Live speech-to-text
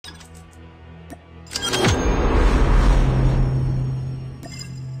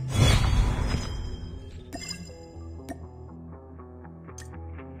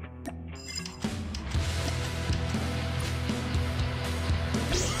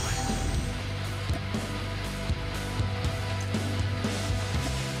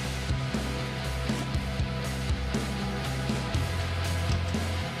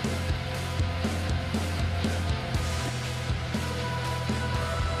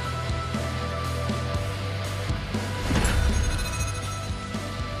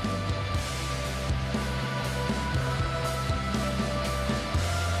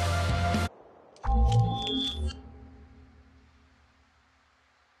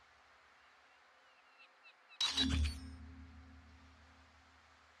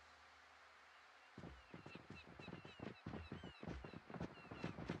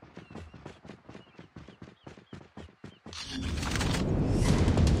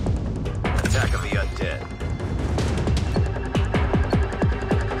Undead.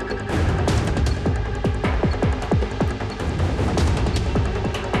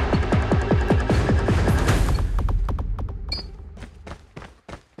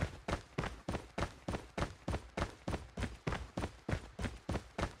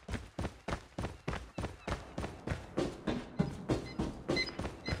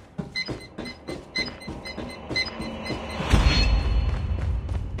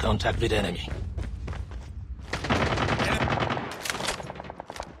 Contact with enemy.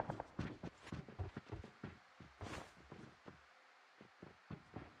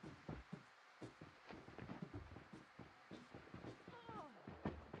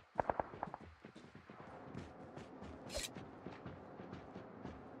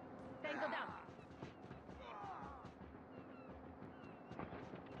 Tango down.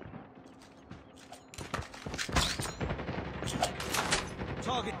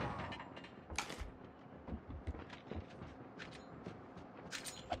 Target.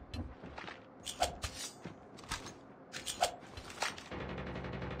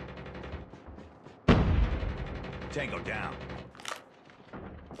 Tango down.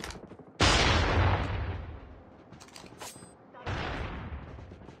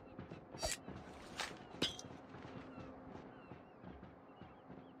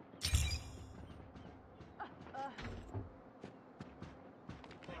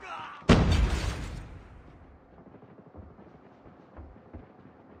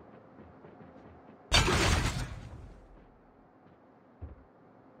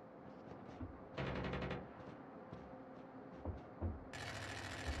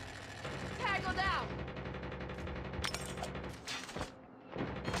 Tango down.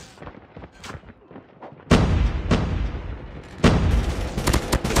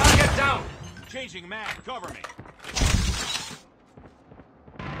 Target down. Changing mag. Cover me.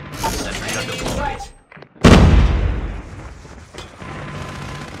 Sentry gun deployed.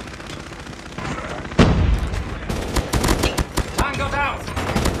 Tango down.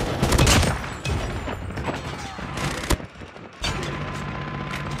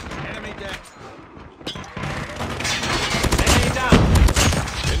 Enemy dead. Enemy down.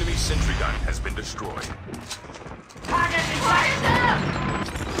 Enemy sentry gun has been destroyed. Target fire down.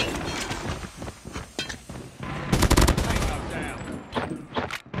 Tango down.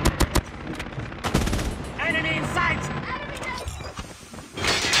 Enemy in sight.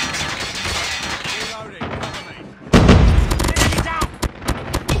 Reloading. Cover me. Enemy down.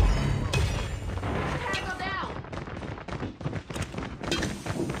 Tango down.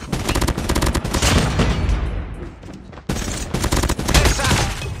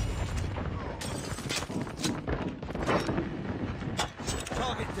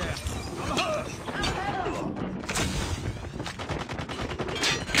 Target down.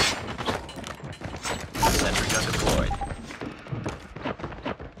 Sentry gun deployed.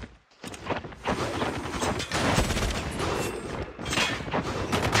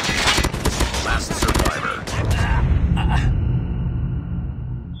 Last survivor.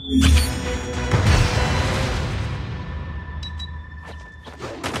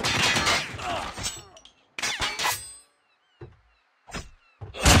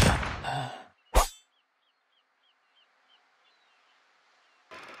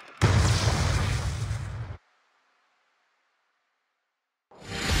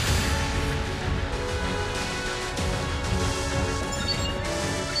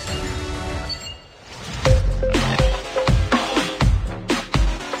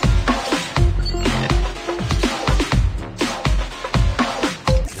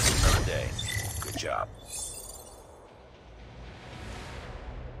 Just another day. Good job.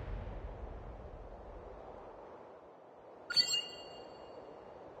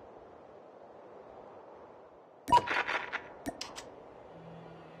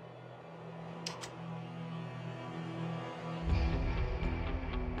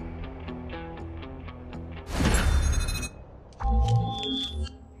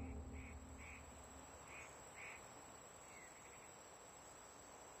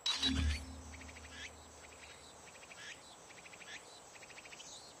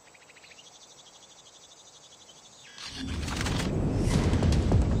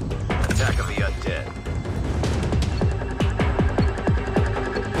 Attack of the Undead.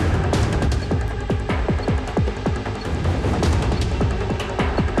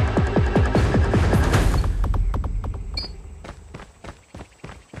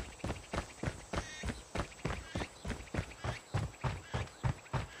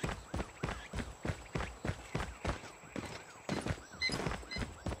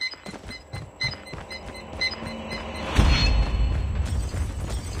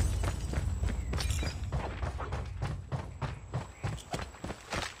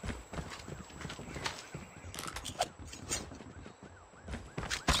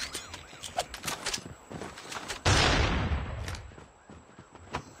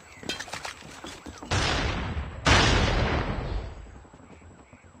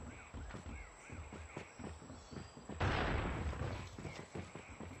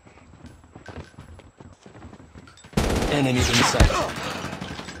 Enemy in sight.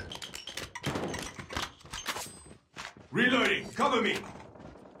 Reloading. Cover me.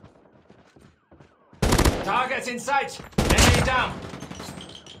 Targets in sight. Enemy down.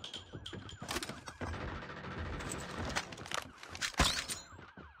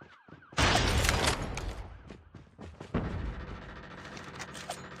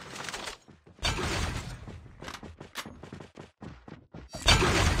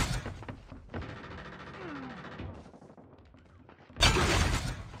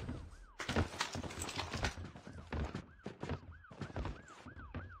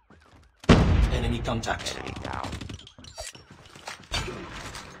 Enemy contact. Enemy down.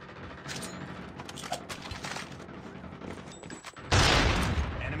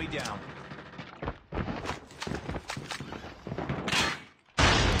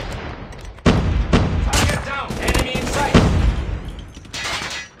 Target down. Enemy in sight.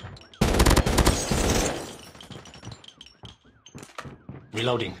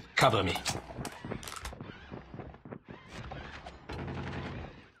 Reloading. Cover me.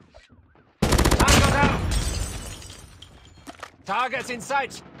 Tango down. Targets in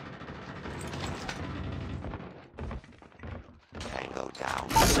sight.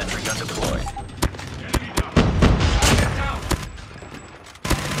 Sentry gun deployed. Enemy down. Target down.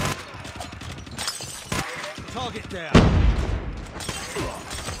 Target down.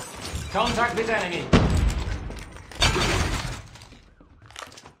 Contact with enemy.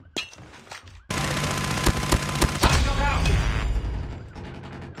 Tango down.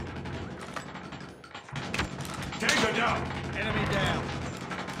 Tango down. Enemy down.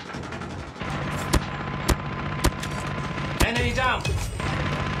 Enemy down.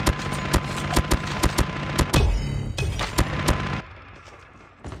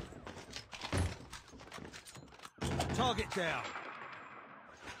 Target down.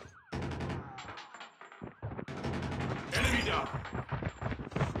 Enemy down.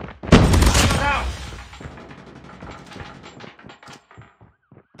 Tango down.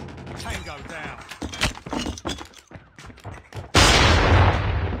 Tango down.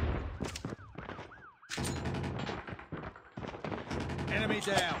 Enemy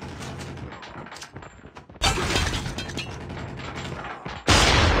down.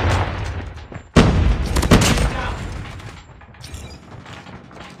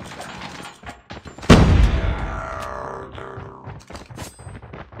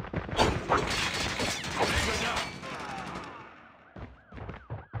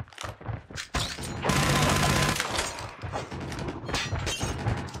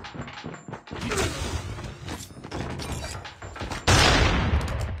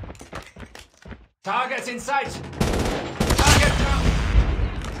 Targets in sight. Target down.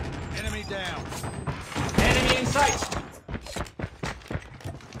 Enemy down. Enemy in sight.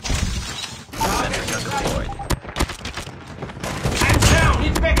 Sentry gun deployed. Hands down.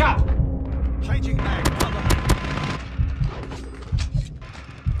 Need backup. Changing mag. Cover.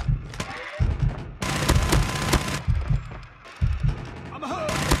 I'm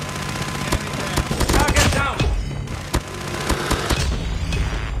hurt. Enemy down. Target down.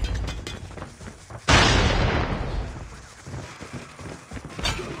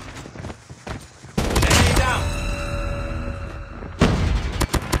 Enemy down.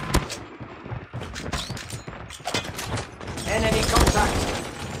 Enemy contact.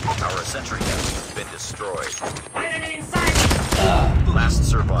 Our sentry gun has been destroyed. Enemy in sight! Last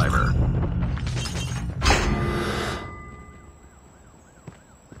survivor.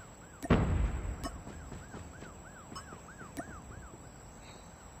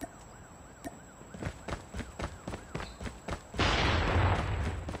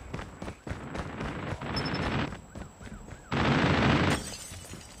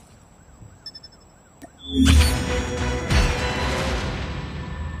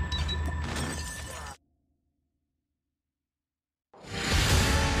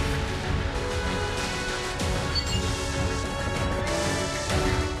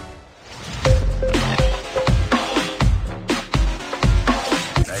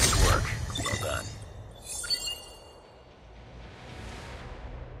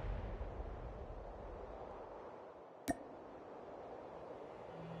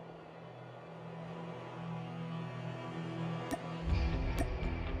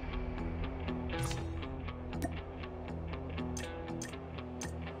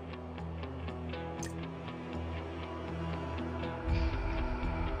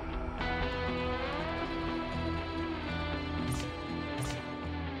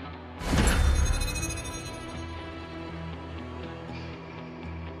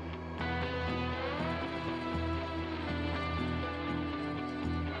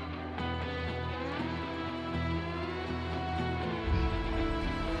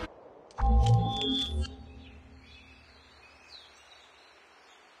 Attack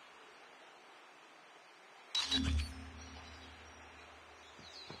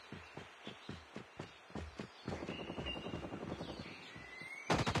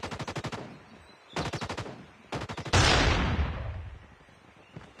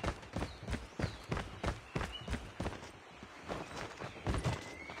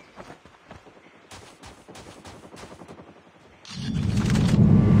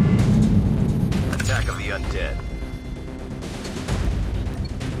of the Undead.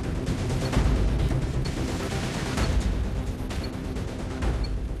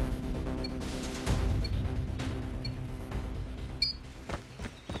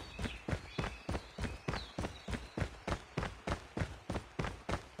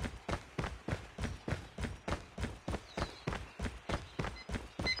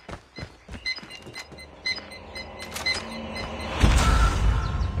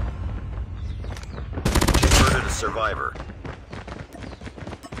 Converted a survivor.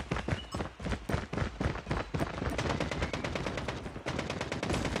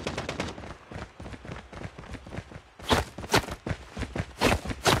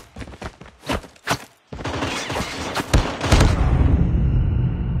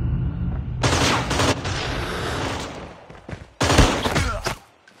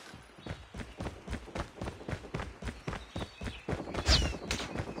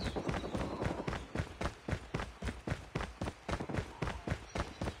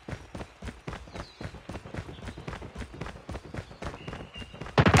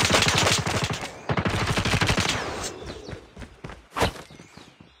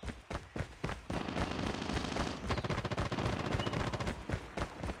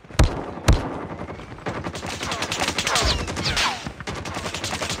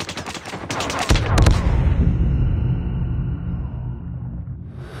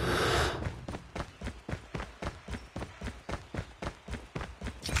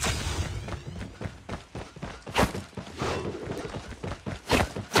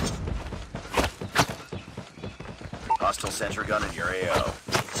 Hostile sentry gun in your AO.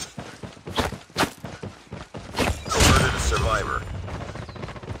 Alerted a survivor.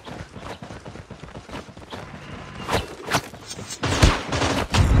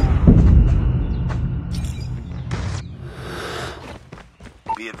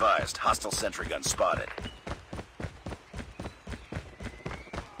 Be advised, hostile sentry gun spotted.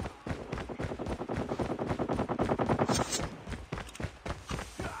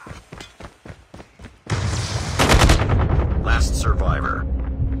 Last survivor.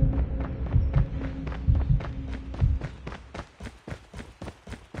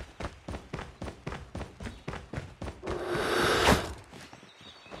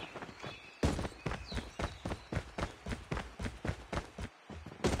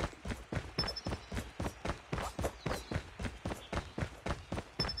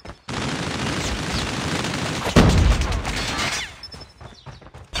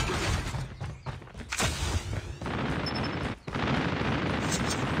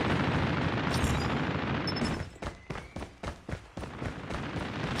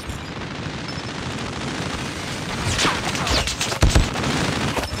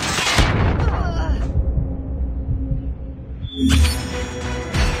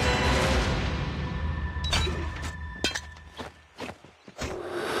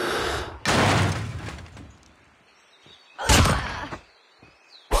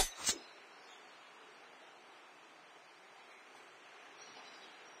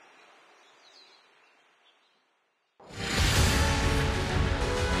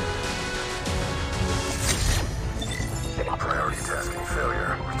 Priority tasking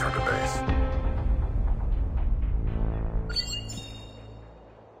failure. Return to base.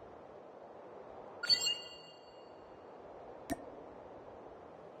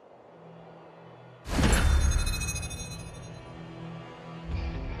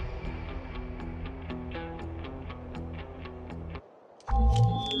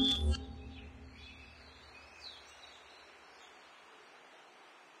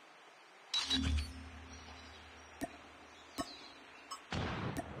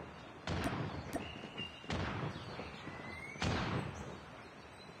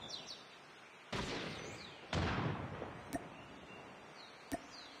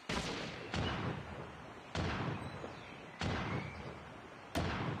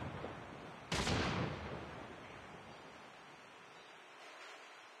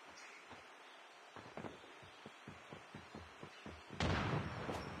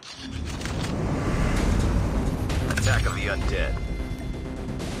 Attack of the Undead.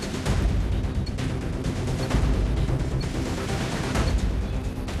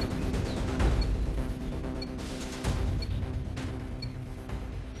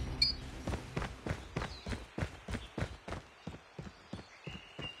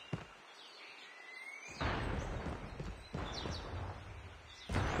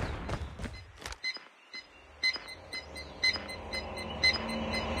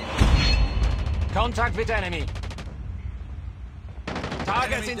 Contact with enemy.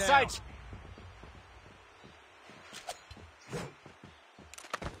 Targets Enemy in down. sight.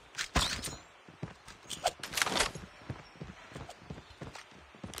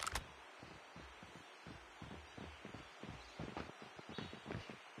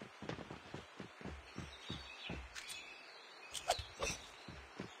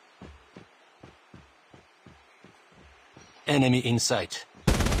 Enemy in sight.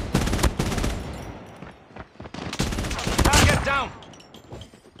 Target down.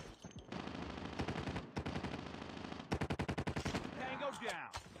 Tango down.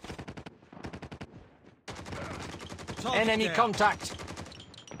 Target Enemy down. contact.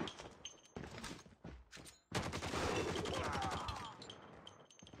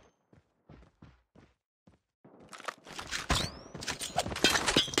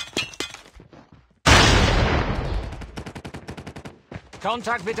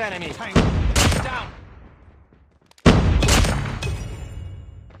 Contact with enemy. Tango. Down.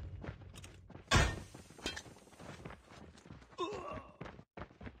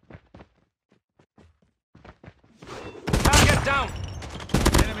 Target down.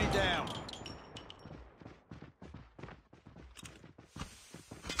 Enemy down.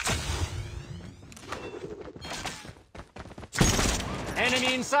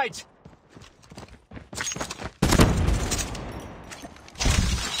 Enemy in sight.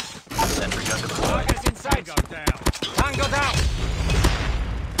 Sentry gun deployed. Targets in sight. Tango down. Tango down.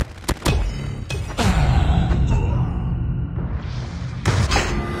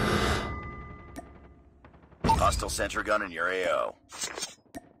 Hostile sentry gun in your AO.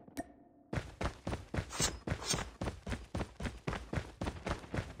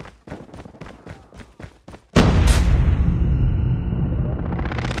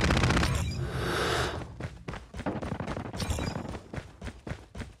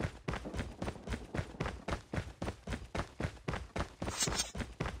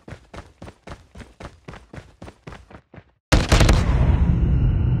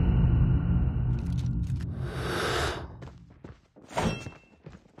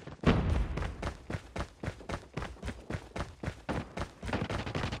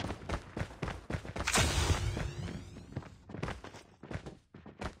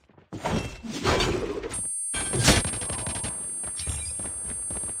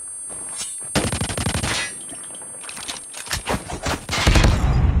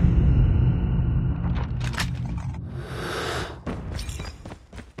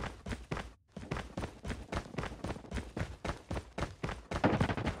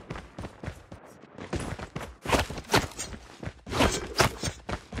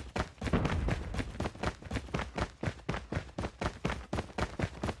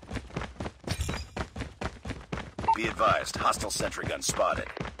 Be advised, hostile sentry gun spotted.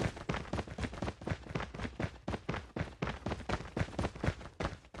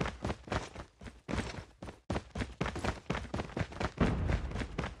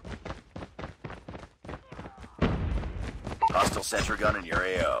 Hostile sentry gun in your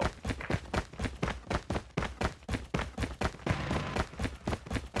AO.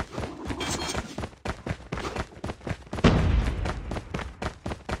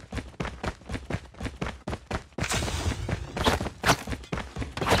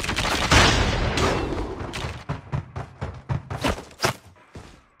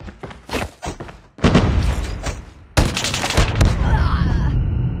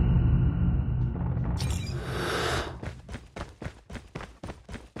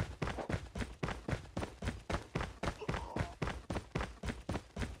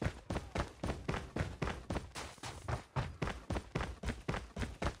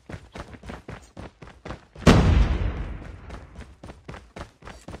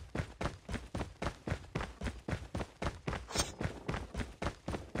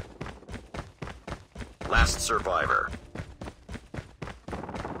 Last survivor.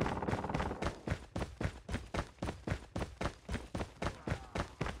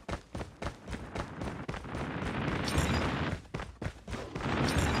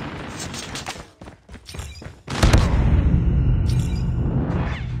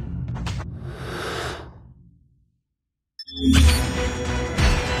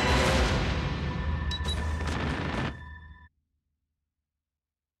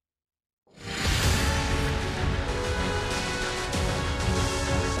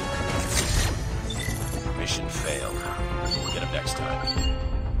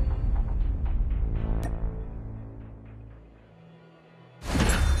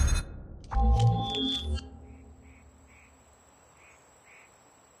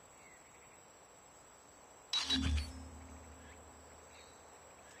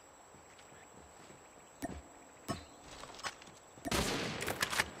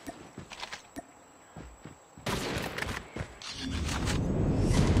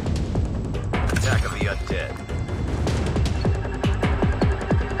 Undead.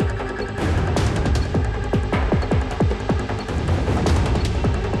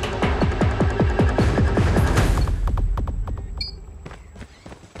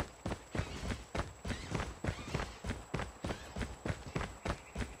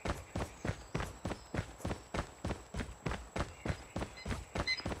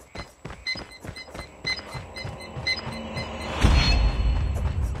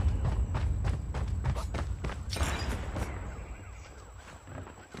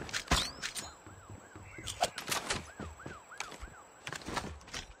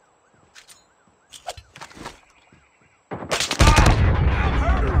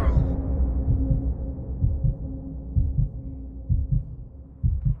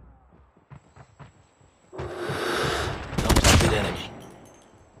 Contact with enemy.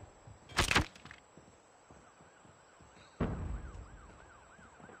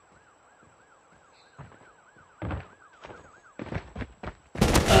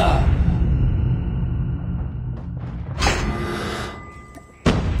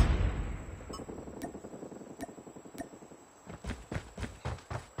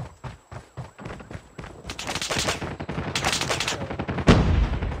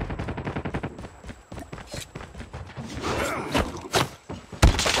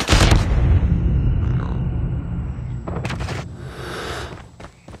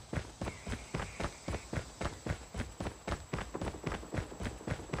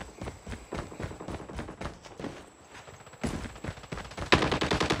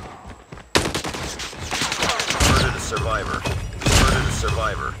 Murder the survivor. Murder the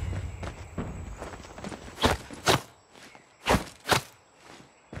survivor.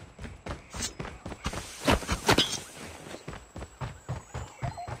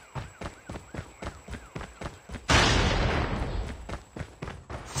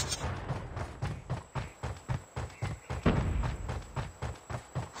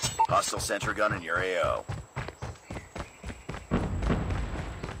 Hostile sentry gun in your AO.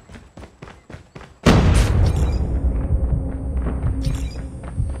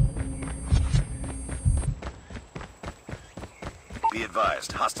 Be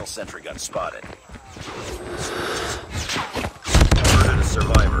advised, hostile sentry gun spotted. Murder the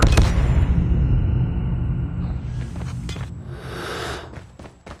survivor.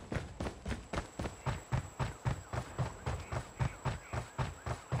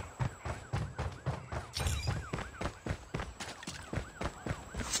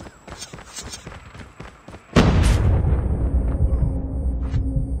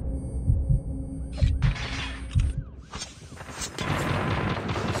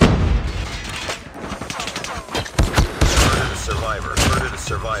 Murder the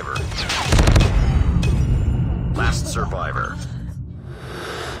survivor. Last survivor.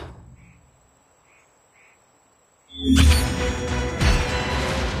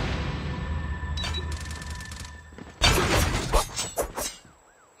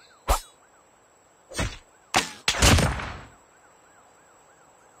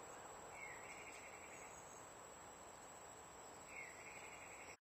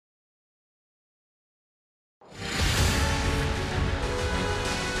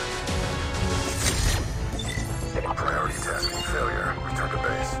 Priority tasking failure. Return to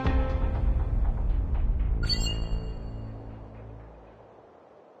base.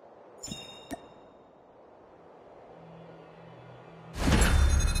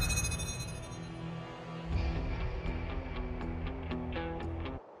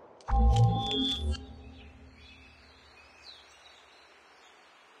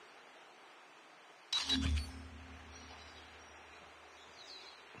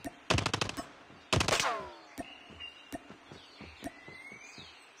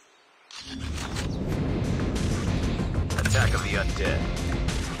 Attack of the Undead.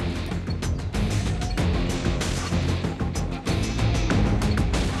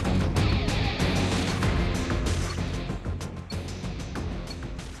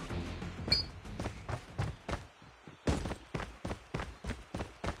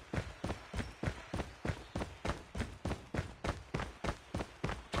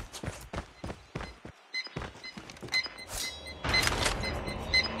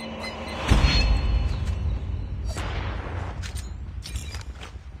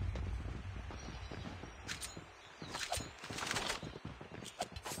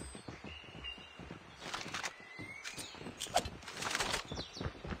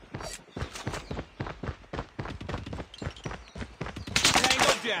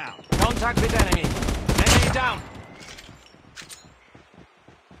 Down. Contact with enemy. Enemy down.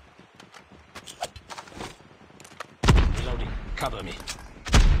 Reloading. Cover me.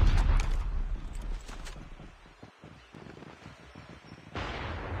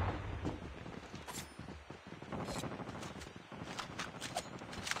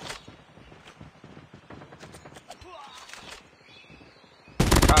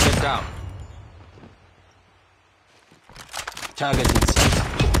 down. Target in sight.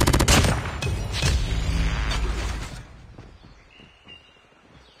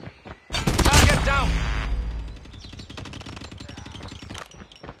 Target down.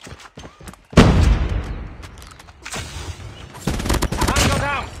 Tango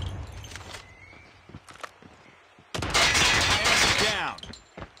down. Down.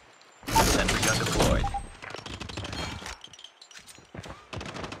 Sentry gun deployed.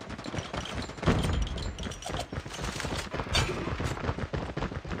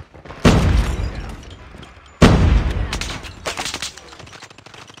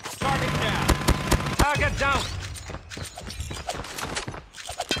 Target down. Target down.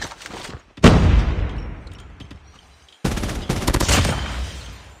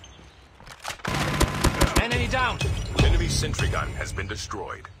 Enemy down. Enemy sentry gun has been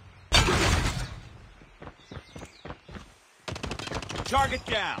destroyed. Target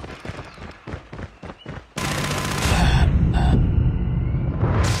down.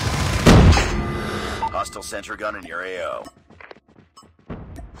 Hostile sentry gun in your AO.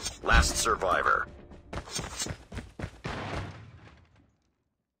 Last survivor.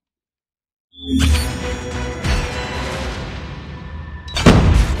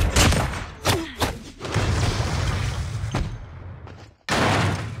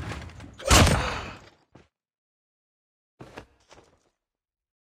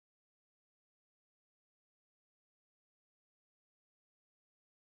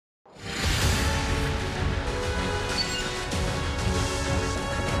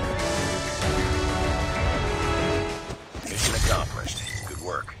 Mission accomplished. Good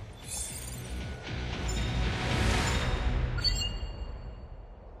work.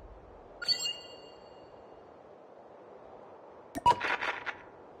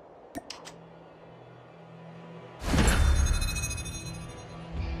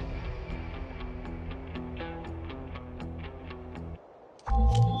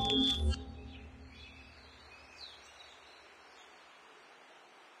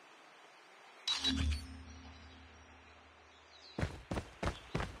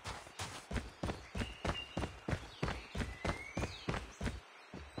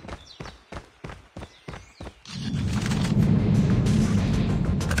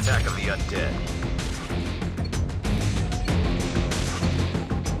 Attack of the Undead.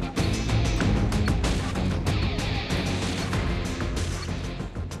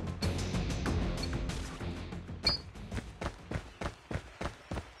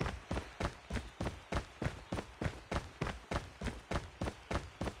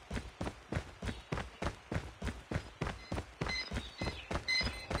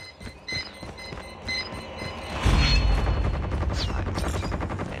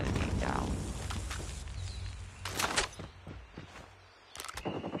 Enemy down.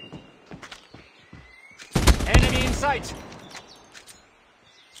 Enemy in sight.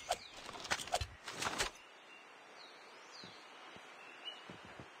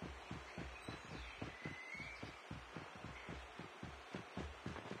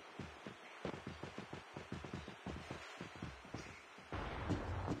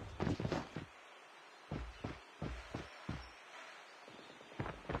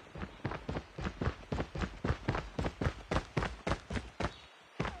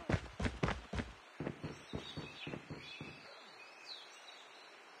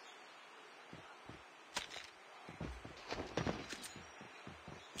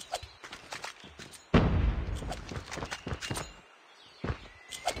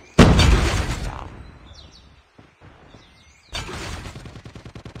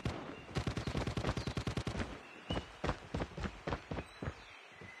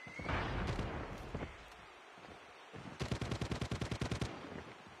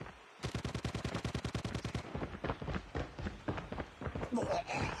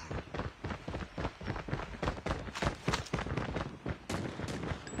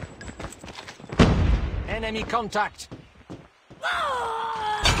 Enemy contact.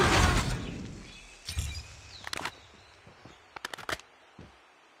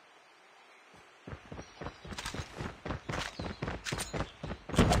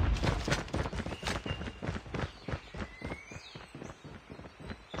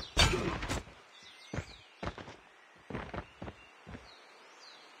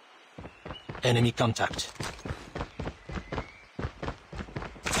 Enemy contact.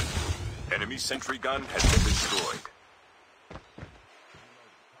 Enemy sentry gun has been destroyed.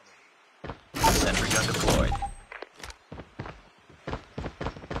 Sentry gun deployed.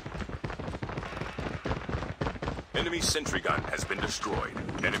 Enemy sentry gun has been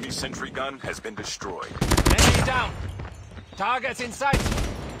destroyed. Enemy sentry gun has been destroyed. Enemy down. Targets in sight.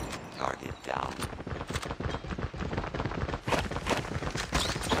 Target down.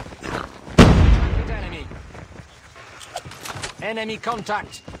 Target enemy. Enemy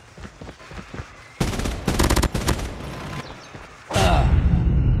contact.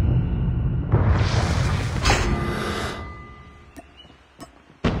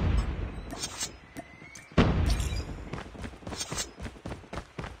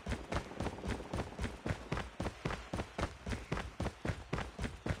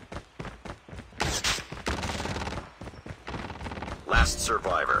 Last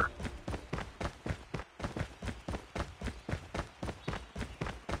survivor.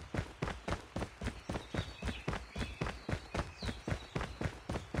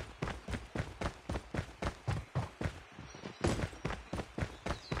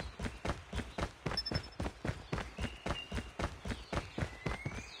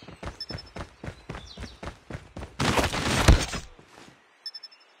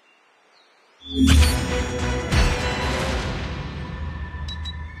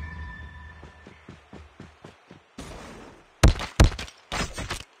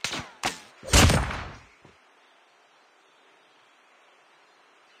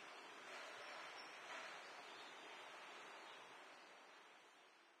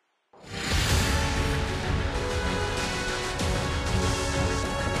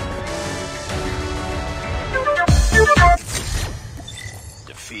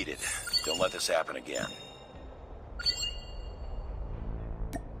 Defeated. Don't let this happen again.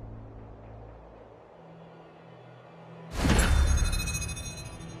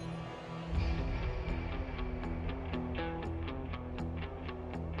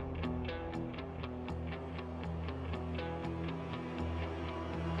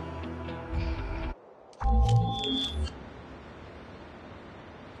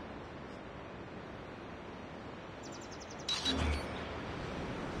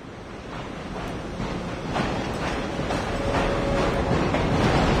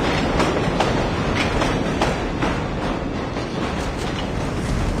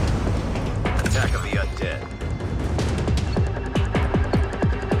 Attack of the Undead.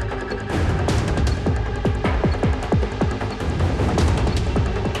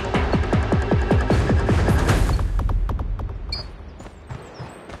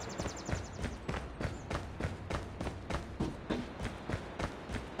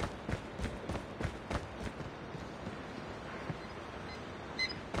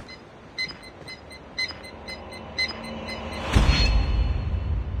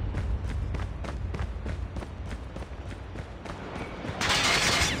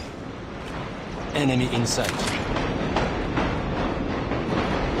 Enemy in sight.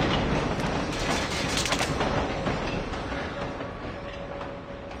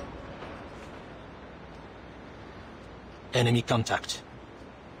 Enemy contact.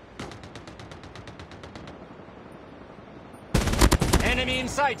 Enemy in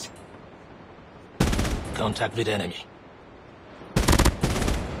sight. Contact with enemy.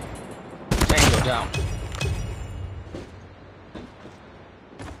 Tango down.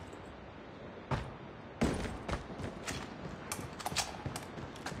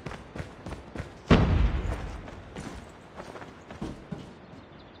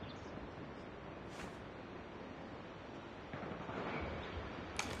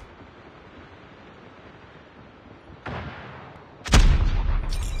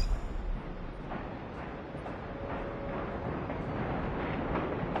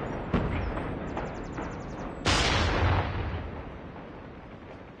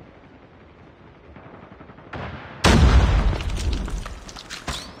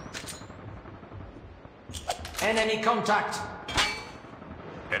 Enemy contact.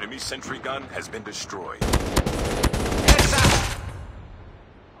 Enemy sentry gun has been destroyed. Heads up.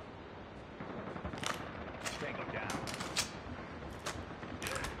 Tango down.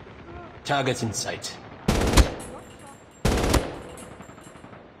 Targets in sight.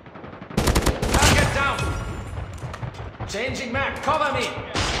 Target down. Changing map. Cover me.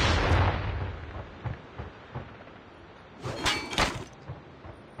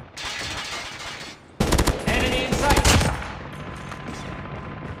 Enemy in sight.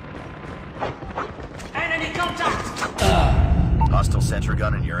 Enemy contact. Hostile sentry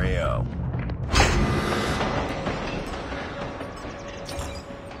gun in your AO.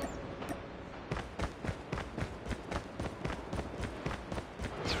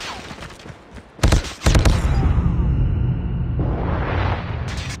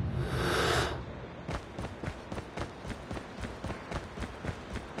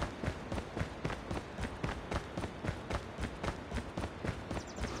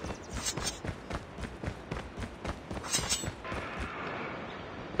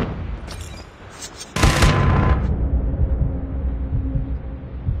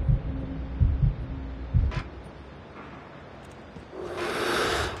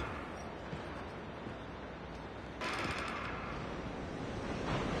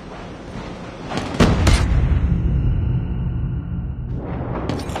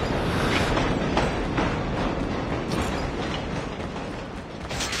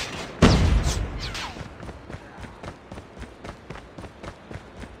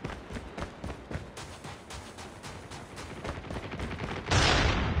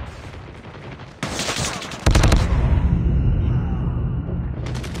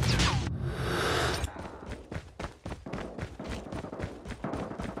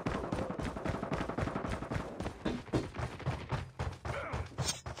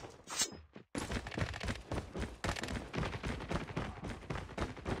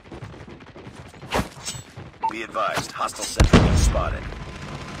 Be advised, hostile sentry gun spotted.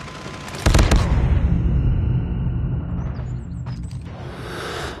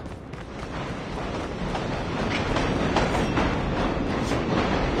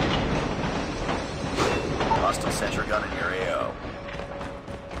 Hostile sentry gun in your AO.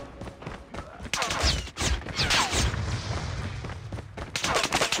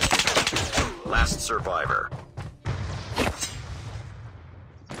 Last survivor.